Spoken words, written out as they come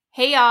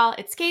Hey y'all,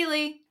 it's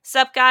Kaylee.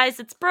 Sup guys,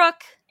 it's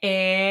Brooke.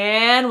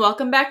 And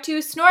welcome back to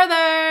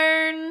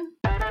Snorthern.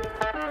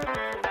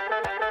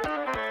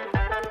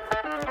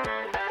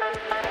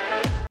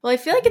 Well, I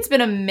feel like it's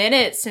been a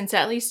minute since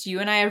at least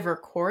you and I have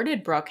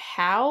recorded, Brooke.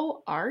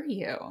 How are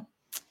you?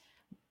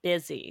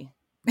 Busy.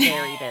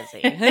 Very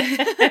busy.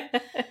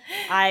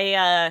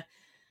 I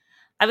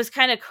was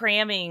kind of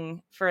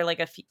cramming for like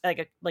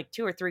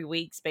 2 or 3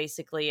 weeks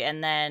basically,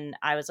 and then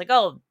I was like,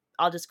 "Oh,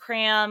 I'll just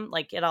cram,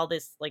 like get all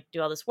this, like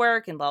do all this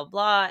work and blah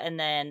blah," and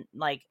then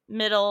like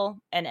middle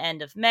and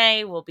end of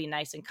May will be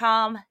nice and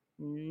calm.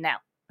 No.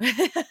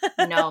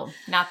 No,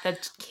 not the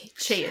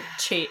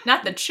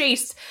not the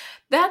chase.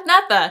 That's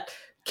not the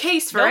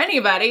case for Nope.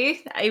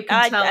 anybody. You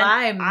can tell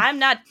I'm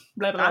not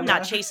blah, blah, I'm blah.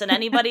 not chasing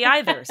anybody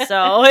either.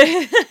 So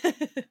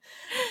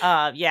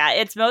yeah,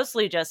 it's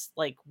mostly just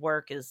like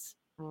work is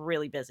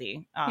really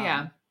busy.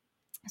 Yeah.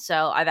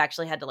 So I've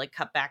actually had to like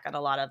cut back on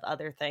a lot of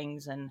other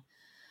things and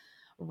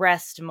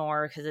rest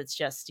more because it's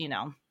just,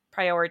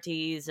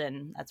 priorities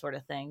and that sort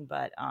of thing.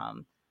 But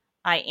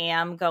I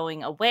am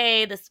going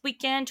away this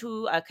weekend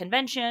to a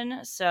convention,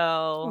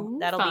 so Ooh,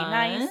 that'll be fun.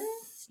 nice.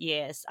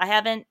 Yes, I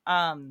haven't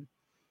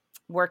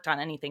worked on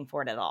anything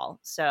for it at all,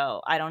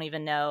 so I don't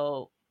even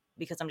know,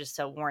 because I'm just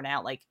so worn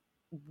out, like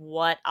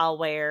what I'll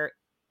wear,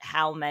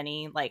 how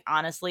many. Like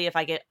honestly, if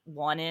I get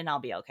one in, I'll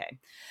be okay.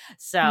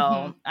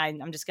 So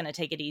I'm just gonna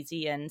take it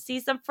easy and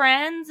see some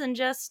friends and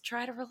just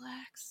try to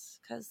relax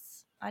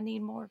because I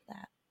need more of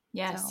that.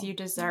 Yes, So, you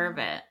deserve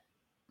it.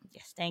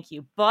 Yes, thank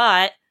you.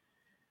 But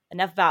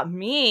enough about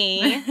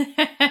me.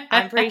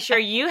 I'm pretty sure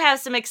you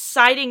have some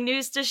exciting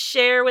news to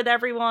share with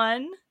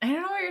everyone. I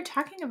don't know what you're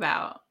talking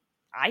about.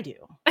 I do.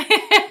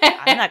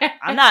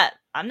 I'm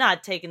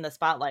not taking the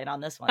spotlight on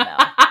this one though.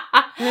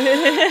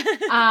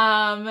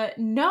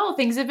 No,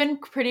 things have been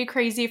pretty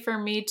crazy for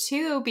me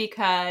too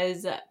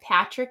because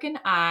Patrick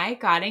and I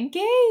got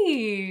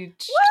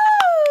engaged. Woo!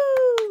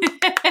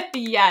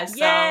 Yes.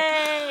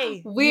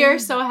 Yay! So we are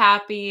so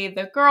happy.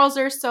 The girls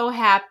are so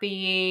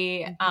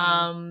happy.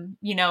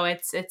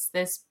 It's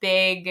this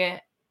big,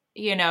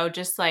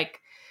 just like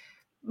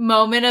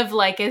moment of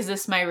like, is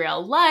this my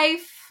real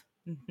life?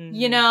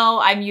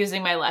 I'm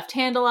using my left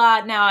hand a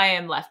lot now. I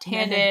am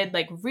left-handed,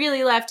 like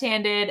really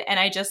left-handed. And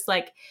I just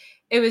like,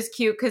 it was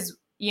cute because,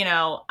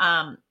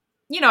 I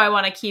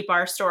want to keep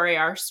our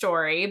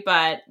story,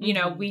 but,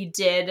 we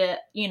did,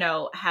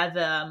 have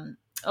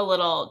a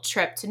little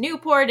trip to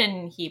Newport,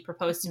 and he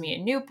proposed to me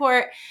in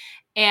Newport.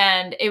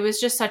 And it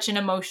was just such an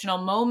emotional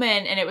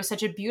moment. And it was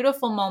such a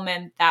beautiful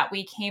moment that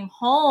we came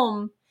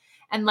home.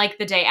 And like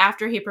the day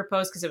after he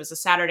proposed, because it was a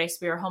Saturday, so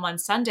we were home on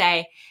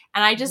Sunday.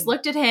 And I just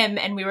looked at him,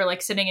 and we were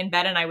like sitting in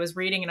bed, and I was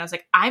reading, and I was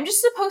like, I'm just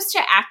supposed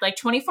to act like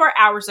 24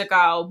 hours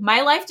ago.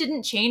 My life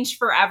didn't change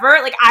forever.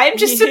 Like I'm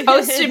just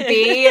supposed to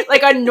be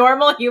like a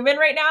normal human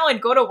right now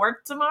and go to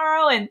work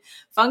tomorrow and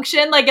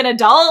function like an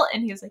adult.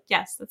 And he was like,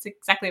 yes, that's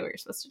exactly what you're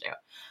supposed to do.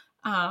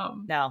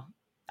 No,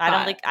 I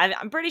don't think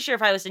I'm pretty sure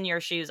if I was in your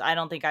shoes, I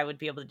don't think I would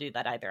be able to do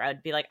that either.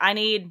 I'd be like, I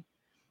need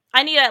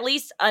at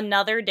least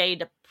another day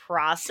to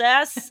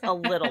process a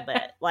little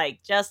bit, like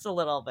just a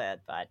little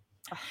bit. But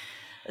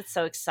it's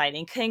so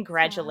exciting.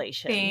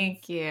 Congratulations.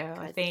 Thank you.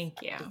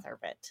 Thank you. Deserve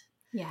it.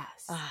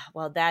 Yes.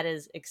 Well, that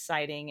is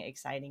exciting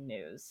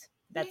news.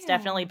 That's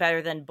definitely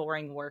better than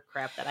boring work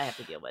crap that I have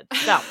to deal with.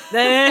 So,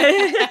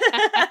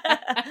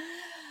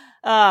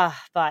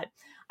 but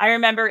I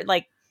remember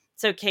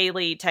so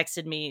Kaylee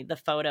texted me the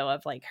photo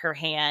of like her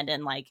hand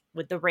and like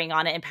with the ring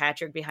on it and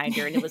Patrick behind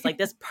her. And it was like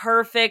this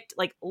perfect,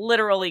 like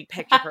literally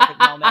picture perfect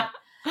moment.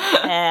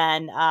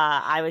 And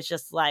I was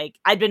just like,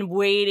 I'd been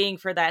waiting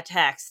for that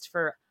text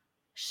for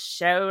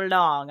so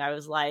long. I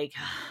was like,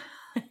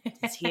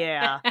 it's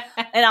here.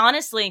 And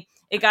honestly,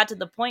 it got to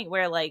the point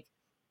where like,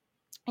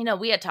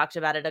 we had talked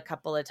about it a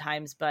couple of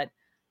times, but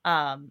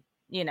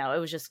it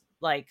was just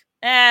like,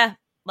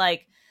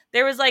 like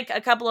there was like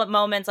a couple of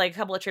moments, like a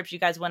couple of trips you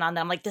guys went on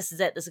that I'm like, this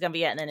is it, this is gonna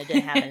be it, and then it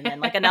didn't happen. And then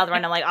like another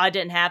one, I'm like, oh, it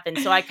didn't happen.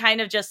 So I kind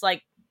of just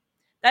like,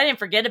 I didn't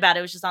forget about it.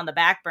 It was just on the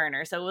back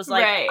burner. So it was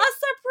like a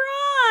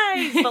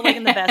surprise, but like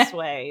in the best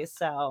way.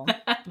 So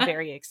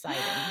very exciting.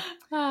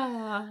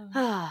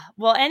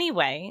 Well,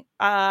 anyway,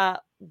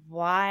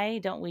 why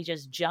don't we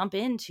just jump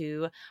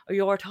into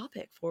your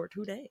topic for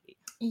today?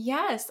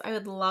 Yes, I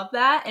would love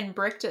that. And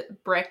Brick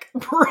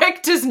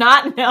does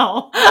not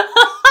know.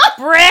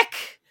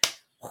 Brick.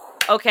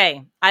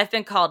 Okay, I've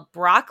been called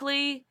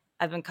broccoli.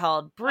 I've been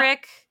called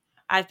Brick.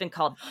 I've been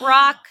called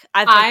Brock.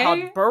 I've been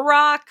called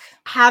Barack.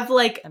 Have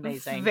like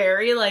amazing,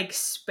 very like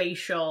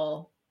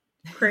spatial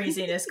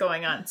craziness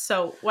going on.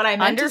 So what I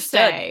meant to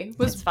say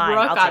was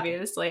Brooke.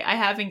 Obviously, I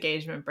have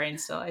engagement brain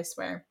still. I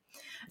swear.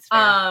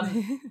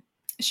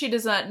 She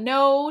does not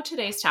know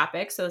today's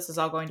topic, so this is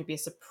all going to be a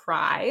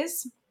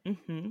surprise.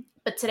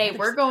 But today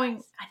we're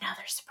going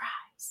another surprise.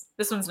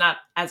 This one's not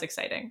as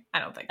exciting, I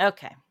don't think.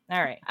 Okay,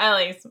 all right. At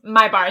least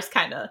my bar is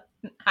kind of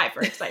high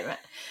for excitement.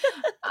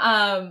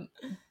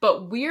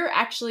 But we're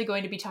actually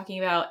going to be talking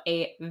about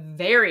a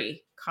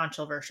very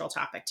controversial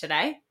topic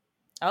today.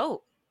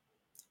 Oh.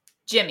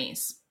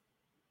 Jimmies.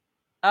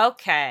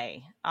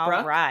 Okay. All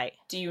Brooke, right.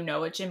 do you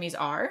know what Jimmies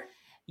are?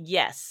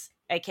 Yes.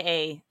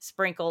 AKA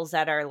sprinkles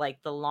that are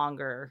like the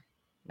longer,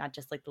 not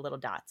just like the little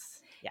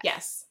dots. Yes.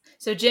 Yes.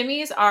 So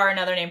Jimmies are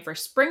another name for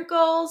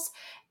sprinkles.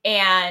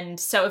 And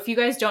so if you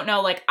guys don't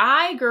know, like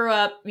I grew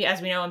up,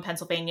 as we know, in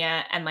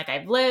Pennsylvania, and like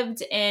I've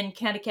lived in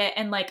Connecticut,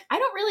 and like I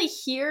don't really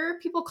hear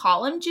people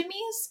call them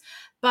Jimmies.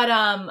 But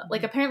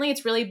like apparently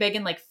it's really big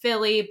in like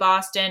Philly,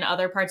 Boston,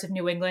 other parts of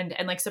New England,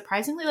 and like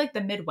surprisingly like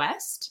the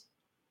Midwest.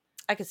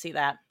 I could see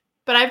that.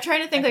 But I'm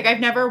trying to think, I like can I've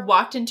never understand.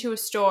 walked into a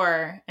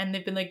store and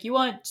they've been like, "You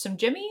want some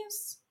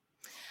Jimmies?"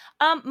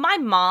 My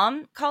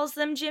mom calls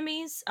them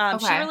Jimmies. She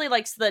Okay. really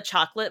likes the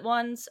chocolate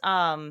ones.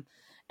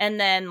 And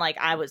then like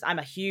I'm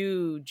a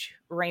huge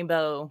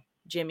rainbow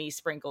Jimmy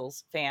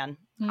sprinkles fan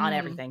on Hmm.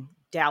 everything.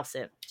 Douse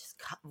it, just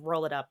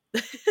roll it up.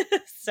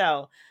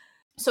 So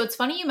So it's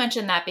funny you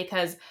mentioned that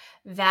because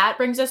that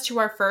brings us to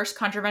our first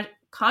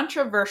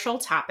controversial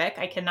topic.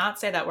 I cannot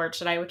say that word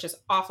today, which is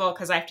awful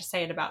because I have to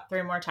say it about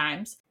 3 more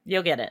times.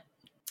 you'll get it.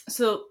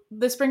 So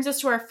this brings us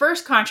to our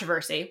first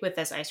controversy with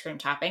this ice cream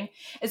topping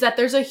is that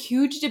there's a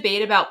huge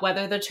debate about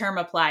whether the term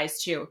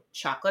applies to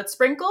chocolate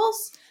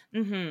sprinkles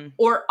Mm-hmm.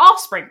 or all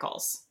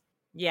sprinkles.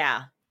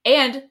 Yeah.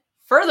 And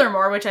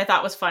furthermore, which I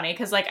thought was funny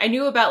because like I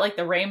knew about like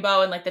the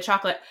rainbow and like the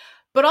chocolate,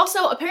 but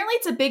also apparently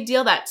it's a big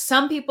deal that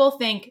some people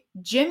think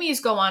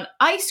Jimmy's go on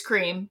ice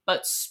cream,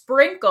 but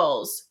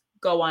sprinkles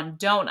go on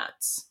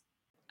donuts.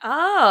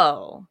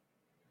 Oh.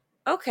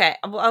 Okay.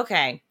 Well,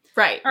 okay.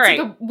 Right. All It's like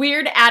right. a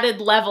weird added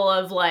level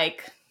of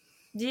like,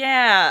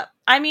 Yeah.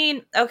 I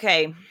mean,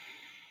 okay.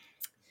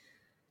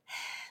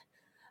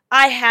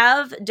 I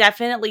have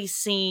definitely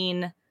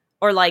seen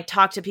or like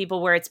talked to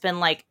people where it's been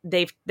like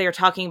they're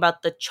talking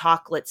about the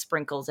chocolate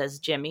sprinkles as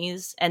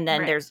Jimmies, and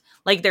then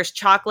right. there's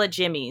chocolate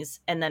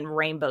Jimmies and then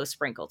rainbow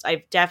sprinkles. I've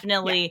Yeah.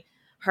 definitely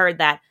heard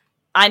that.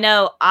 I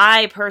know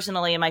I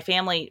personally and my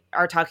family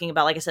are talking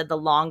about, like I said, the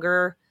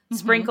longer Mm-hmm.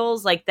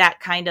 sprinkles, like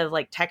that kind of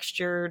like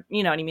textured,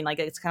 you know what I mean? Like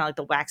it's kind of like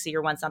the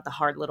waxier ones, not the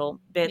hard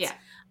little bits. Yeah.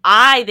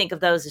 I think of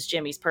those as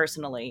Jimmies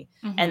personally,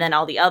 and Mm-hmm. then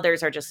all the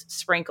others are just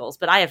sprinkles.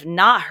 But I have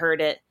not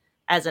heard it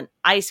as an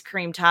ice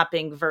cream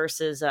topping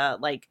versus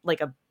like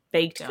a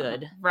baked Donut.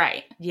 good.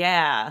 Right.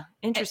 Yeah,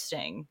 It,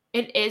 interesting.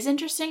 it is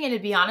interesting. And to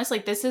be honest,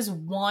 like this is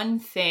one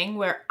thing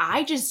where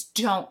I just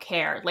don't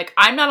care. Like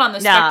I'm not on the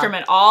No. spectrum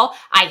at all.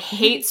 I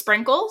hate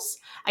sprinkles.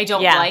 I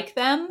don't Yeah. like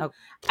them. Oh.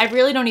 I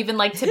really don't even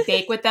like to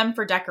bake with them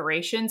for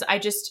decorations.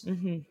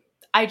 Hmm.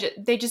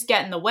 They just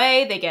get in the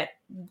way.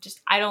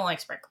 I don't like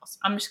sprinkles.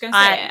 I'm just going to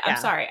say I it. I'm yeah.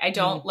 sorry. I Hmm.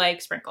 don't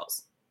like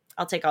sprinkles.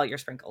 I'll take all your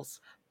sprinkles.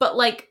 But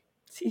like,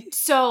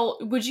 so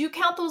would you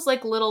count those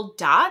like little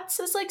dots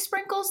as like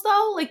sprinkles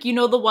though? Like, you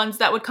know, the ones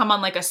that would come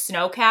on like a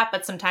snow cap,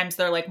 but sometimes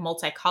they're like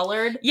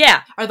multicolored.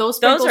 Yeah, Are those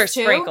those sprinkles are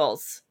too?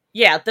 sprinkles.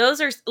 Yeah, those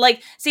are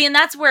like, see, and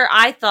that's where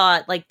I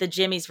thought like the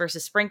Jimmy's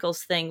versus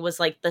sprinkles thing was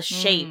like the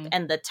shape Mm.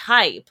 and the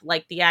type,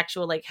 like the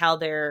actual like how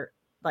they're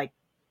like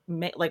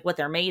like what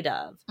they're made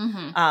of.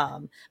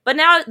 Mm-hmm. But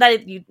now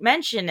that you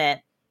mention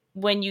it,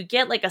 when you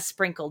get like a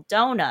sprinkled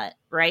donut,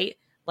 right?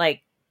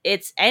 Like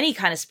it's any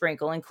kind of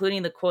sprinkle,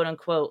 including the quote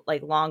unquote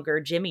like longer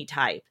Jimmy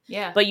type.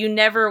 Yeah. But you're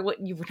not going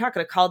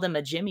to call them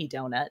a Jimmy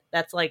donut.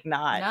 That's like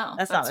No,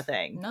 that's not a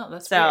thing. no,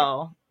 that's weird.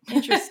 So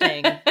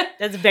interesting.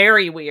 That's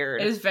very weird.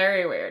 It is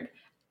very weird.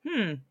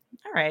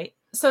 All right.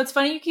 So it's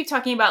funny you keep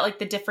talking about like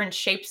the different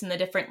shapes and the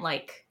different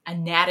like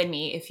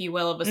anatomy, if you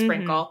will, of a Mm-hmm.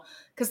 sprinkle,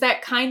 because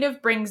that kind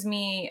of brings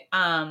me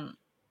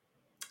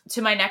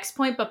to my next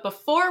point. But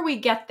before we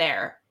get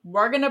there,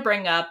 we're gonna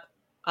bring up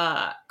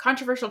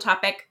controversial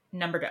topic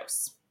number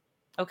dos.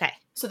 Okay.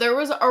 So there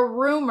was a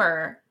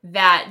rumor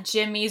that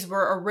Jimmys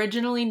were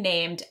originally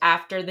named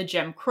after the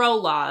Jim Crow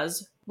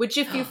laws, which,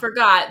 if you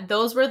forgot,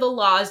 those were the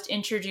laws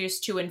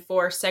introduced to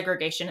enforce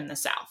segregation in the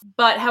South.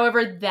 But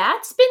however,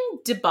 that's been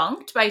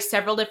debunked by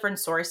several different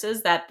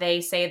sources that they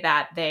say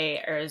that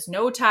there is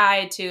no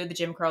tie to the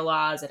Jim Crow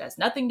laws. It has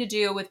nothing to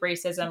do with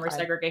racism or Okay.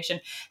 segregation.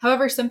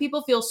 However, some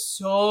people feel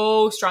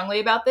so strongly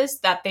about this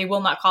that they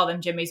will not call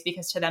them Jimmys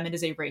because to them it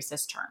is a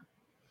racist term.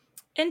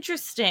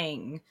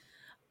 Interesting.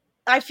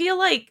 I feel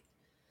like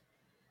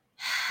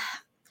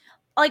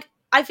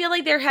I feel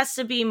like there has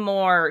to be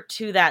more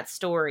to that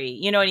story.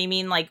 You know what I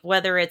mean? Like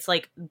whether it's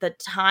like the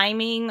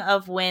timing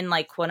of when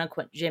like quote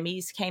unquote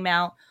Jimmy's came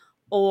out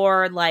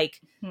or like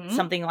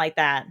something like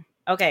that.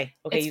 Okay.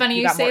 It's You, funny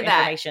you you got more say that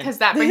information. because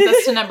that brings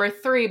us to number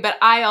 3. But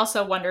I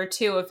also wonder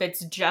too if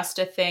it's just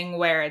a thing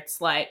where it's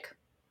like,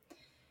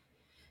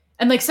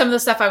 and like some of the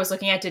stuff I was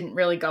looking at didn't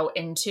really go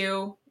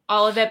into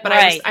all of it. But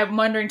Right. I'm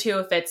wondering too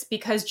if it's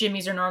because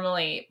Jimmys are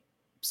normally,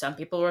 some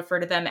people refer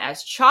to them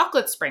as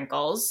chocolate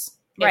sprinkles.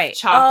 Right. If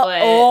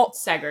chocolate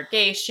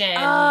segregation,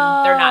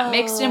 they're not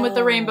mixed in with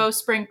the Oh. rainbow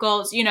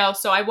sprinkles, you know.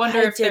 So I wonder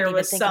I if there didn't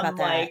was even think about some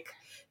that. like,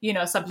 you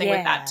know, something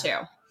with that too.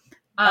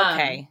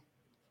 Okay.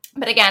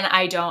 But again,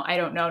 I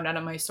don't know. None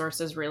of my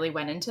sources really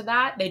went into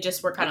that. They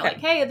just were kind of Okay.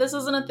 like, hey, this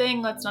isn't a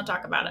thing. Let's not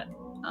talk about it.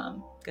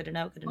 Good to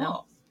know. Good to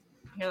know. Oh,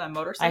 hear that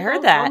motorcycle? I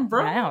heard that. Vroom,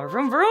 vroom. Wow,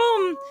 vroom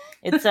vroom.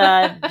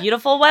 It's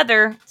beautiful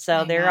weather,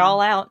 so they're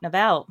all out and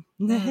about.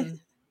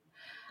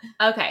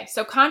 Okay,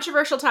 so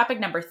controversial topic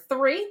number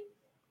 3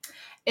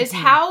 is Mhm.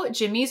 how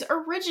Jimmies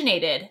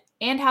originated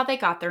and how they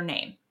got their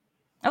name.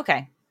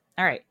 Okay.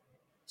 All right.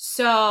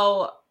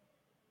 So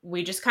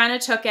we just kind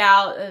of took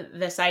out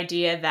this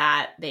idea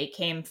that they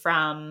came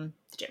from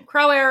the Jim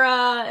Crow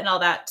era and all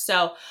that.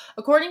 So,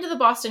 according to the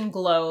Boston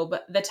Globe,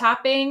 the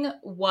topping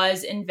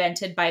was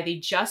invented by the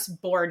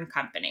Just Born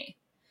Company.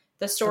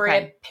 The story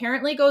Okay.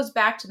 apparently goes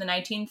back to the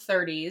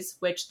 1930s,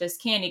 which this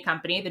candy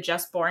company, the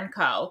Just Born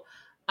Co.,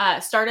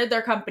 started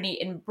their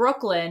company in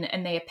Brooklyn,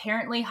 and they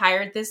apparently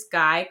hired this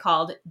guy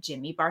called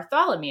Jimmy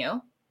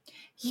Bartholomew,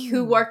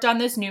 who Hmm. worked on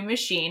this new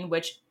machine,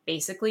 which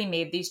basically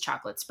made these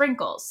chocolate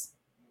sprinkles.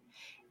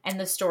 And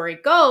the story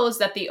goes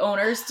that the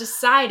owners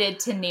decided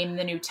to name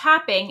the new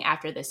topping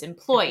after this For him.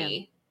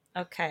 employee.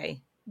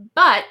 Okay.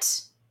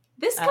 But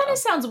this kind of Uh-oh.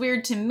 sounds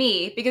weird to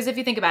me because if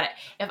you think about it,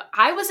 if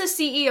I was a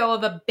CEO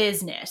of a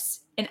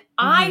business and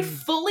I Hmm.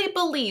 fully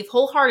believe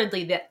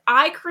wholeheartedly that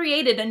I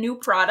created a new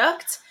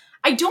product,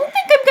 I don't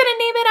think I'm going to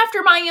name it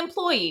after my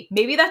employee.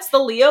 Maybe that's the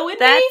Leo in me,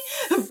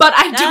 That's but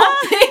I don't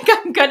ah, think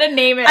I'm going to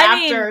name it I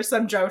after mean,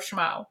 some Joe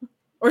Schmo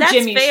or that's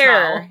Jimmy Schmo.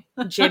 fair.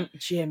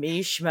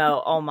 Jimmy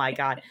Schmo. Oh my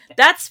god.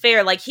 That's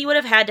fair. Like he would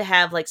have had to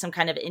have like some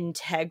kind of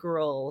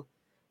integral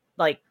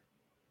like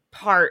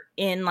part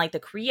in like the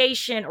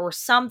creation or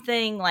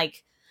something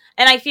like,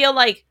 and I feel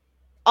like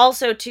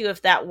also too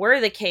if that were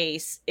the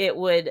case it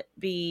would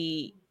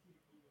be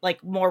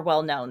like more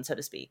well known, so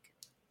to speak.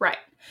 Right.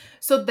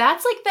 So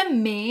that's like the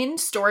main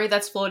story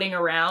that's floating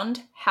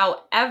around.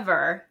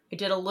 However, I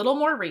did a little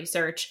more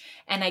research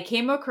and I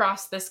came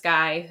across this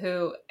guy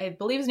who I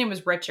believe his name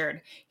was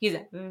Richard. He's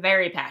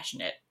very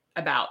passionate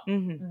about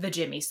Mm-hmm. the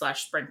Jimmy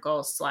slash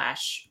Sprinkle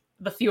slash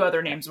the few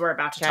other names we're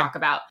about to Okay. talk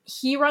about.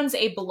 He runs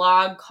a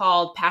blog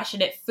called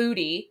Passionate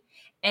Foodie,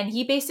 and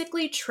he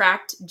basically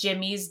tracked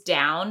Jimmy's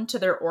down to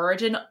their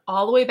origin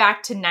all the way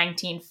back to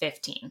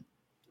 1915.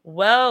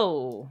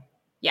 Whoa.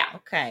 Yeah.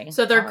 Okay.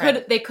 So All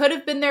right. they could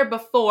have been there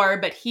before,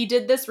 but he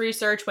did this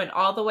research, went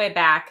all the way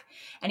back,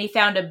 and he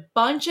found a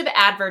bunch of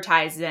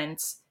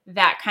advertisements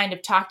that kind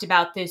of talked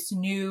about this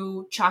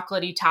new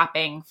chocolatey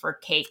topping for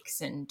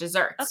cakes and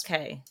desserts.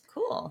 Okay.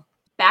 Cool.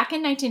 Back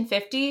in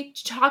 1950,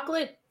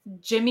 chocolate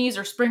jimmies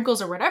or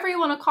sprinkles or whatever you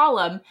want to call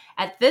them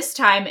at this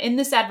time in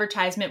this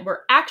advertisement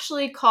were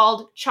actually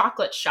called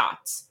chocolate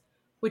shots,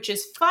 which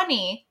is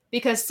funny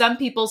because some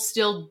people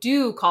still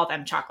do call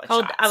them chocolate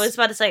Called, I was shots.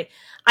 about to say,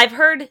 I've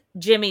heard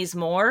Jimmy's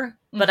more,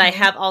 but I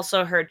Mm-hmm. have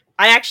also heard,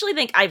 I actually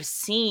think I've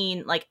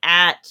seen like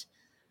at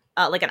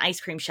like an ice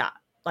cream shop.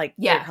 Like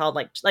they're Yeah. called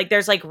like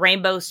there's like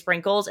rainbow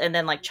sprinkles and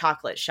then like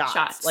chocolate shots.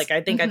 Shots. Like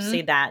I think I've Mm-hmm.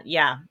 seen that.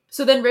 Yeah.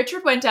 So then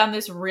Richard went down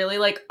this really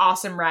like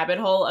awesome rabbit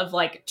hole of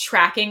like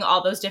tracking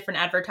all those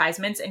different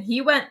advertisements, and he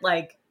went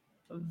like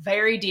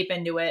very deep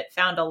into it,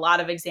 found a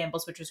lot of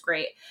examples, which was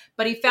great.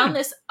 But he Hmm. found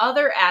this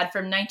other ad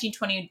from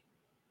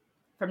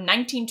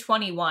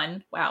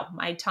 1921. Wow,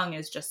 my tongue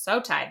is just so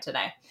tied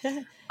today.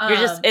 You're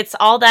just, Um it's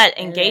all that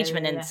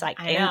engagement and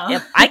I know.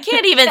 I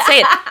can't even say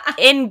it.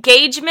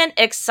 Engagement,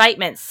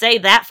 excitement. Say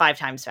that 5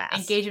 times fast.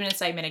 Engagement,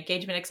 excitement,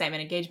 engagement,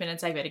 excitement, engagement,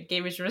 excitement,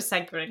 engagement,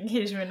 excitement,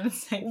 engagement,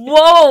 excitement.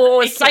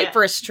 Whoa, I can't.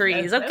 cypress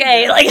trees. That's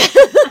Okay. good. Like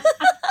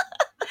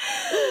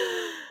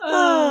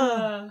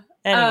Uh,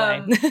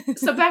 anyway.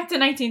 so back to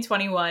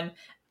 1921.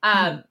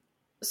 Mhm.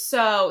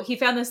 So he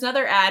found this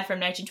another ad from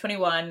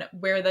 1921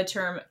 where the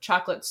term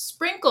chocolate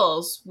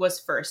sprinkles was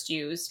first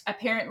used,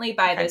 apparently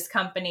by Okay. this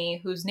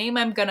company whose name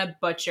I'm gonna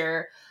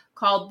butcher,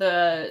 called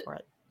the For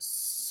it.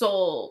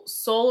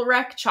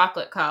 Solrec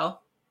Chocolate Co.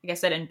 I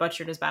guess I didn't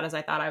butcher it as bad as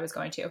I thought I was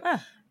going to. Huh.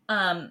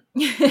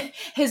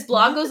 His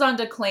blog goes on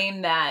to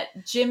claim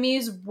that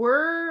Jimmy's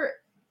were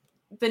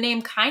the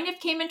name kind of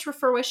came into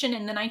fruition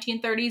in the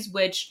 1930s,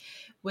 which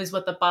was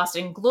what the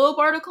Boston Globe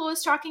article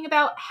is talking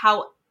about.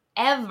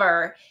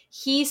 However,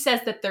 he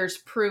says that there's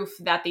proof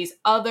that these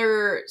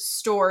other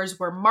stores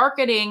were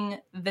marketing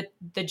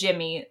the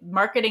Jimmy,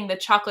 marketing the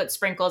chocolate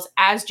sprinkles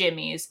as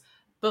Jimmy's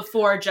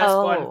before Oh, Just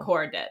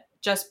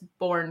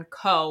Born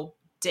Co.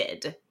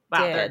 did.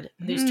 Wow, did.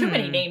 there's too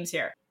many names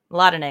here. A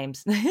lot of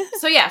names.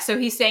 So yeah, so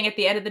he's saying at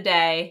the end of the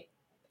day,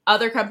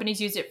 other companies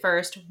used it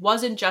first.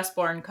 Wasn't Just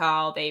Born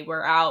Call. They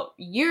were out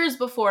years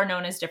before,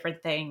 known as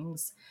different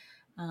things.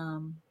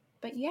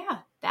 But yeah,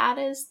 that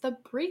is the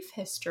brief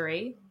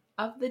history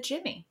of the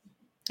Jimmy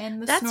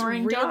and the That's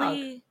snoring dog.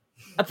 really.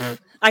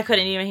 I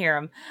couldn't even hear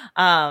him.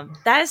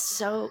 That is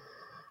so.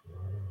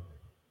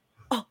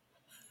 Oh,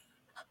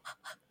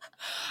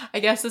 I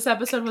guess this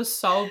episode was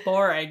so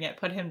boring it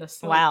put him to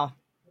sleep. wow.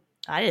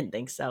 I didn't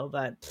think so,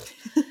 but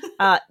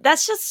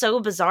that's just so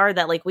bizarre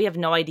that like we have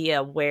no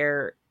idea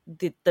where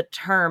the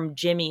term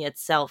Jimmy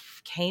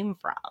itself came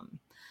from.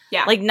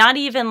 Yeah. Like not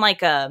even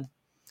like a,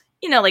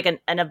 like an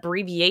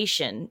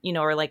abbreviation,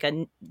 or like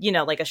a,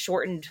 like a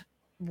shortened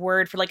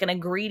word for like an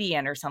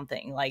ingredient or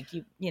something. Like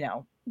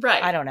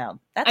right. I don't know.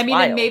 That's I mean,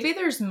 wild. and maybe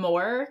there's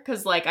more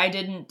because, like, I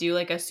didn't do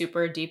like a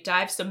super deep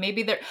dive. So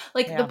maybe there,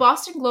 like, Yeah. the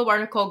Boston Globe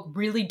article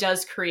really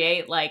does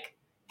create like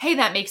hey,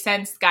 that makes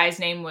sense. The guy's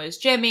name was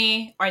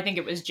Jimmy, or I think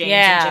it was James and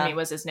Yeah. Jimmy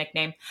was his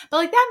nickname. But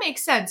like that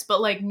makes sense. But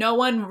like no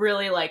one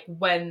really like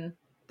when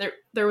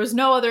there was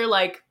no other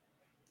like,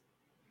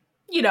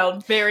 you know,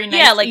 very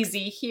Yeah, nice, like,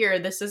 easy here.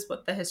 This is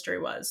what the history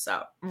was.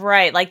 So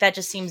right. Like that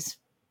just seems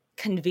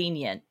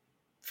convenient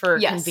for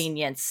yes.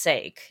 convenience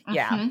sake.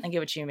 Yeah, Mm-hmm. I get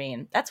what you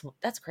mean.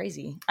 That's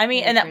crazy. I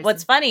mean, Very and that,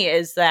 what's crazy. funny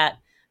is that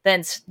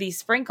then these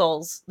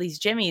sprinkles, these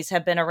Jimmies,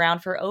 have been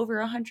around for over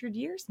 100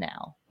 years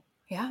now.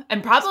 Yeah.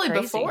 And Which is probably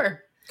crazy.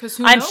 before. Because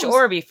who I'm knows?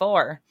 sure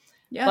before.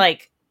 Yeah.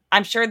 Like,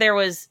 I'm sure there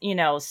was,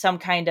 some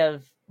kind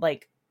of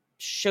like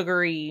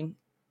sugary,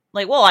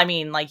 like, well, I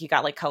mean, like you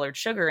got like colored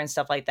sugar and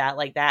stuff like that.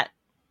 Like that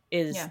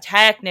is Yeah.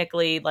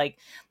 technically like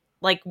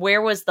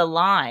where was the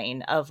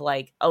line of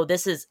like, oh,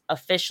 this is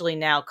officially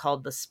now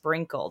called the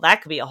sprinkle?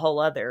 That could be a whole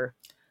other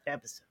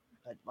episode,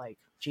 but like,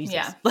 Jesus.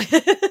 Yeah.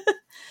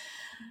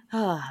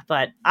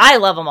 But I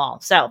love them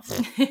all. So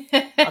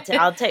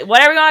I'll take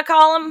whatever you want to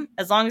call them,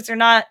 as long as they're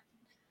not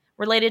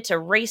related to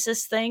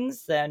racist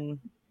things, then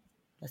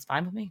that's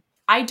fine with me.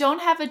 I don't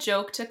have a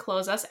joke to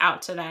close us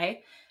out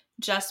today,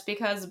 just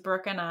because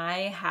Brooke and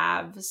I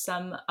have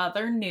some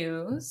other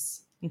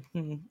news.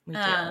 Me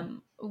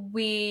too.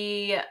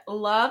 We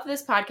love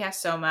this podcast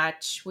so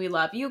much. We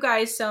love you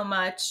guys so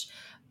much,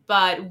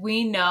 but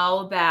we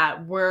know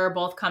that we're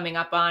both coming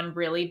up on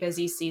really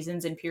busy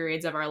seasons and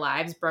periods of our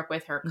lives. Brooke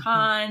with her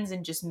cons,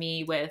 and just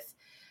me with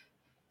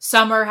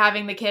summer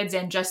having the kids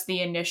and just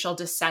the initial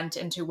descent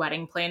into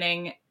wedding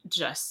planning,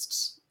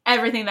 just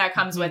everything that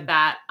comes with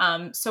that.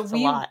 So It's a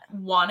we lot.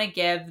 want to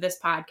give this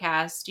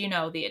podcast,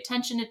 the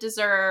attention it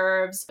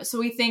deserves. So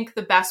we think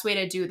the best way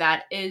to do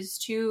that is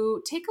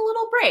to take a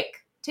little break.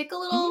 Take a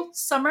little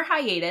summer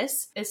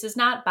hiatus. This is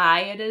not bye.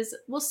 It is,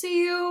 we'll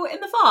see you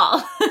in the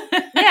fall.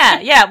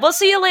 Yeah. We'll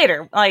see you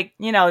later. Like,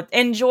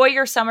 enjoy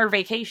your summer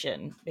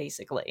vacation,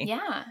 basically.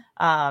 Yeah.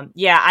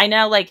 Yeah, I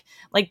know, like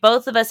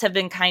both of us have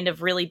been kind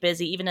of really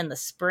busy, even in the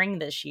spring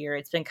this year.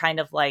 It's been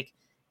kind of like,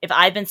 if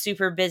I've been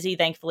super busy,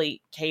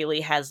 thankfully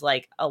Kaylee has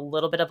like a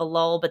little bit of a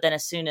lull, but then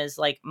as soon as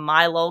like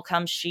my lull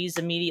comes, she's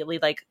immediately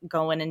like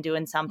going and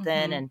doing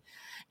something. And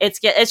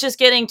it's just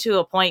getting to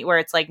a point where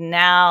it's like,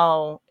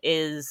 now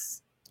is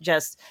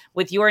just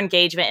with your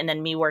engagement and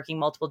then me working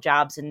multiple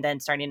jobs and then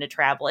starting to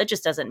travel, it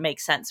just doesn't make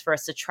sense for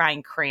us to try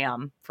and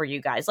cram for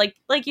you guys. Like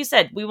you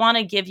said, we want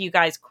to give you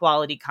guys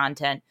quality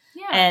content.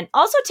 Yeah. And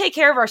also take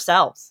care of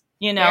ourselves,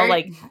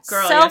 Girl,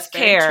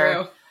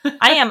 self-care. Yes,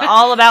 I am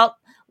all about,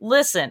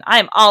 I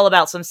am all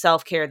about some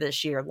self-care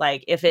this year.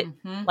 Like if it,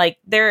 like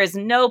there is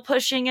no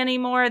pushing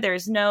anymore.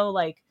 There's no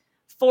like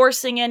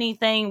forcing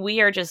anything. We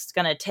are just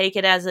going to take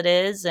it as it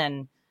is.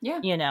 And,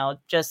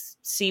 just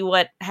see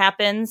what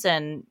happens.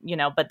 And,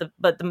 but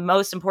the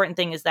most important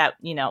thing is that,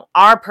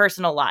 our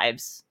personal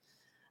lives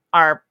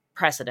are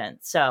precedent.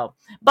 So,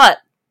 but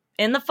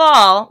in the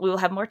fall, we will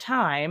have more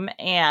time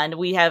and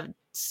we have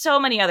so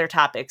many other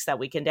topics that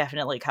we can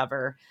definitely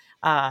cover.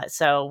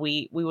 So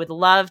we would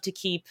love to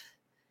keep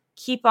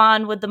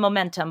on with the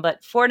momentum,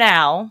 but for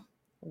now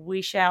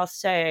we shall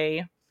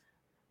say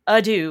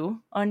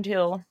adieu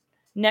until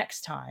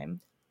next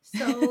time.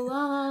 So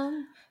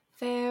long,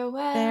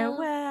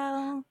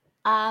 farewell.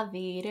 Auf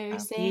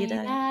Wiedersehen,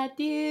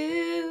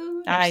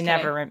 adieu. I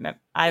never remember.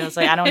 I was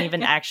like, I don't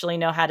even actually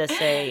know how to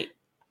say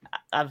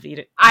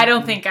Avita. I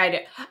don't think I do.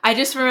 I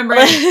just remember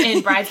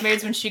in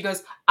Bridesmaids when she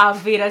goes,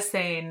 Auf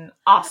Wiedersehen,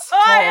 asshole.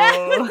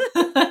 Oh,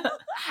 yeah.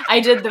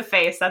 I did the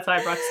face. That's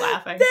why Brooke's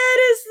laughing.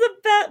 That is the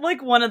best,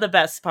 like one of the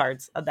best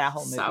parts of that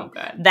whole movie. So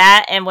good.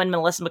 That and when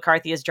Melissa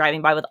McCarthy is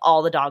driving by with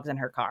all the dogs in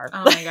her car.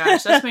 Oh my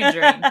gosh, that's my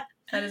dream.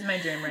 That is my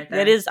dream right there.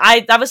 That is,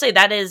 I would say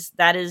that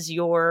is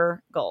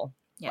your goal.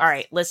 Yes. All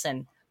right,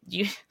 listen,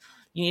 you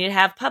need to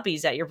have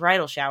puppies at your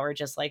bridal shower,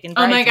 just like in.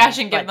 Oh my gosh,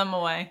 and give them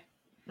away.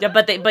 Yeah,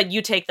 but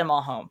you take them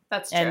all home.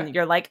 That's true. And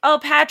you're like, oh,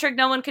 Patrick,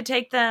 no one could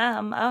take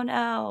them. Oh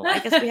no, I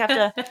guess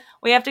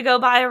we have to go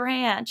buy a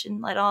ranch and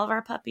let all of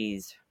our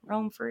puppies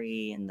roam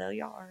free in the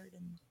yard.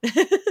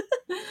 And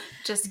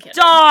just kidding.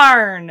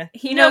 Darn,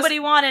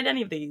 nobody wanted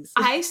any of these.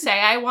 I say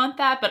I want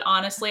that, but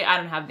honestly, I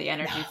don't have the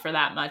energy for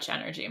that much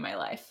energy in my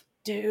life.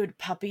 Dude,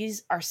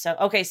 puppies are so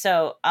okay.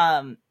 So,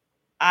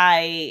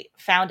 I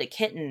found a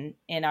kitten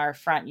in our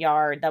front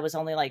yard that was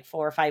only like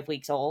 4 or 5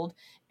 weeks old,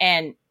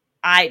 and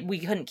we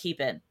couldn't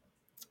keep it.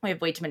 We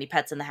have way too many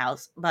pets in the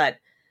house, but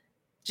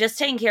just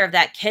taking care of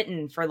that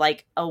kitten for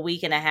like a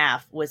week and a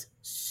half was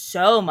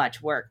so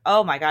much work.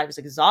 Oh my God, it was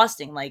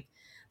exhausting, like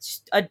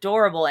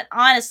adorable. And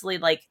honestly,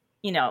 like,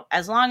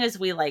 as long as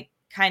we like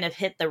kind of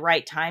hit the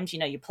right times,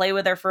 you play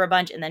with her for a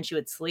bunch and then she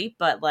would sleep.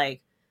 But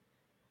like,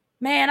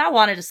 man, I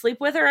wanted to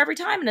sleep with her every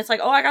time. And it's like,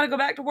 oh, I got to go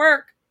back to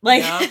work.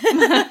 Like, yep.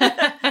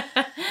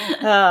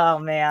 Oh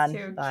man.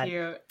 So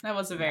cute. That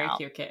was a very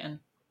cute kitten.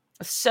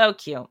 So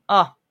cute.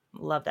 Oh,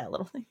 love that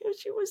little thing.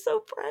 She was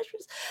so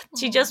precious.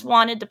 She just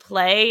wanted to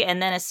play.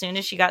 And then as soon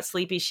as she got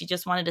sleepy, she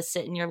just wanted to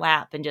sit in your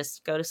lap and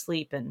just go to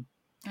sleep. And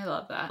I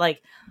love that.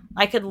 Like,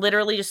 I could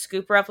literally just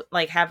scoop her up,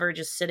 like, have her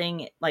just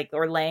sitting, like,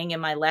 or laying in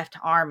my left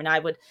arm, and I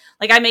would,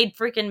 like, I made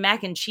freaking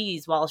mac and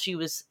cheese while she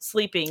was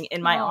sleeping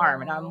in my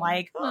arm, and I'm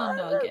like, oh,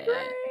 Nugget.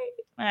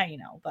 great. You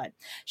know, but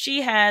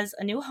she has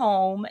a new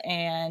home,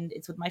 and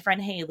it's with my friend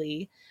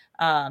Haley.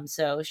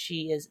 So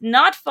she is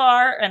not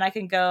far, and I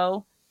can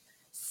go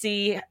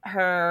see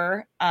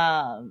her.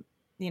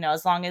 You know,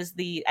 as long as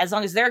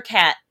their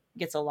cat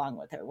gets along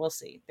with her, we'll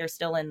see. They're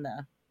still in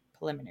the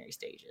preliminary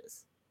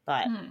stages,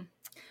 but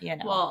you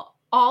know. Well,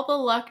 all the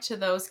luck to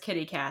those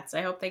kitty cats.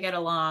 I hope they get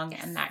along,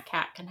 and that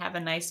cat can have a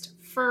nice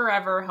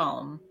forever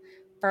home.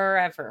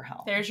 Forever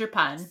home. There's your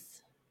pun.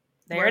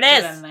 There it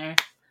is. In there.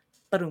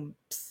 Ba-dum.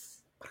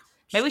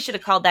 Maybe we should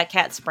have called that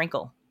cat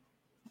Sprinkle.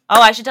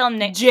 Oh, I should tell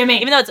him Jimmy.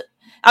 Even though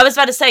I was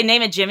about to say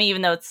name it Jimmy,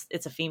 even though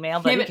it's a female.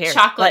 But name who it cares?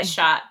 Chocolate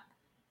Shot.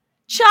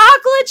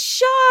 Chocolate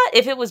Shot.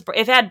 If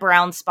it had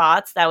brown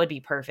spots, that would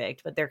be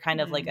perfect. But they're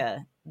kind of like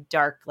a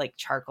dark, like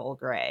charcoal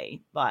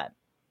gray. But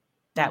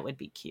that would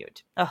be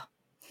cute. Oh,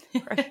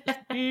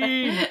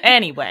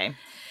 anyway,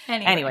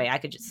 I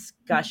could just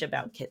gush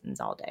about kittens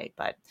all day.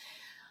 But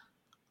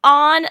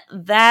on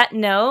that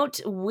note,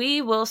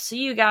 we will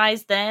see you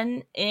guys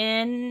then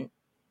in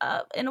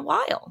a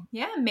while.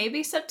 Yeah,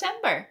 maybe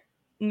September.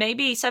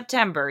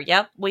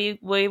 Yep. We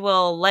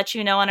will let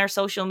you know on our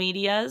social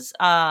medias,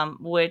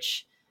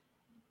 which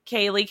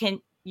Kaylee,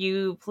 can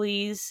you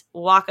please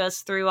walk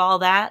us through all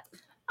that?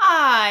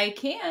 I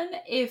can.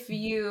 If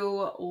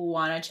you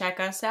want to check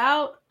us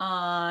out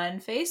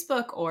on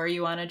Facebook, or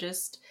you want to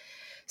just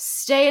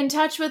stay in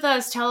touch with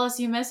us, tell us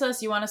you miss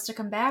us, you want us to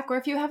come back, or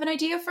if you have an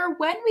idea for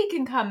when we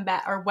can come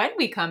back, or when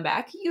we come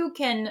back, you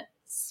can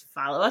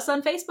follow us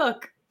on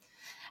Facebook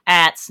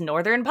at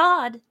Northern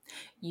Pod.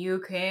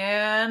 You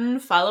can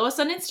follow us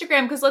on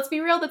Instagram, because let's be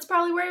real, that's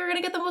probably where you're going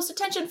to get the most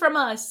attention from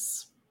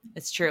us.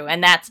 It's true.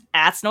 And that's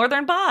at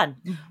Northern Pod.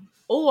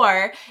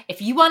 Or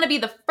if you want to be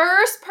the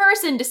first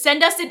person to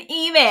send us an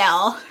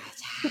email,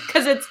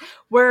 because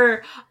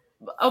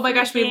oh my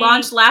gosh, we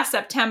launched last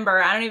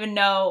September. I don't even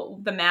know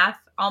the math.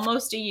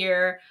 Almost a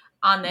year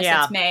on this.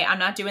 Yeah. It's May. I'm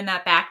not doing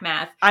that back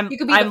math. I'm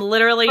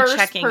literally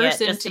checking it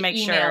just to make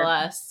sure.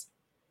 Us.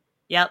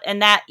 Yep.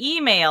 And that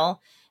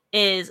email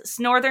is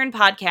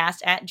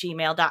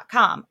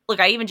snorthernpodcast@gmail.com. Look,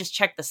 I even just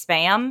checked the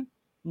spam.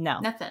 No.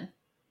 Nothing.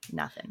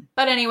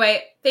 But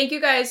anyway, thank you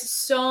guys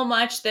so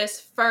much.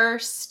 This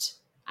first,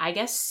 I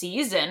guess,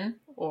 season,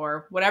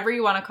 or whatever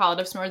you want to call it,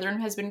 of Northern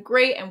has been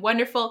great and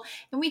wonderful,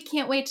 and we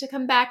can't wait to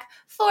come back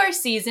for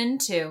season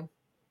 2.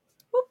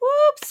 Whoop,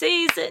 whoop,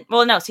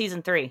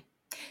 season 3.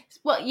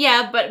 Well,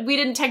 yeah, but we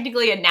didn't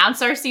technically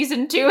announce our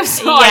season 2,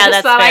 so I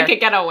just thought fair. I could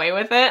get away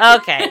with it.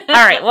 Okay, all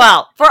right.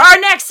 Well, for our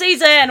next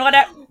season,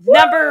 whatever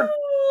number,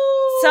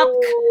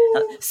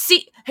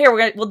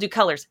 we'll do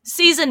colors.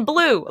 Season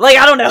blue. Like,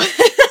 I don't know.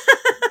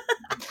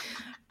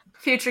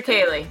 Future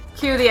Kaylee,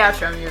 cue the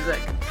outro music.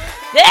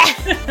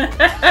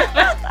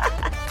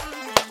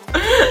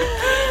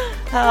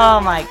 Oh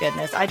my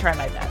goodness, I try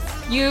my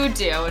best. You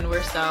do, and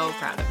we're so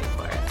proud of you.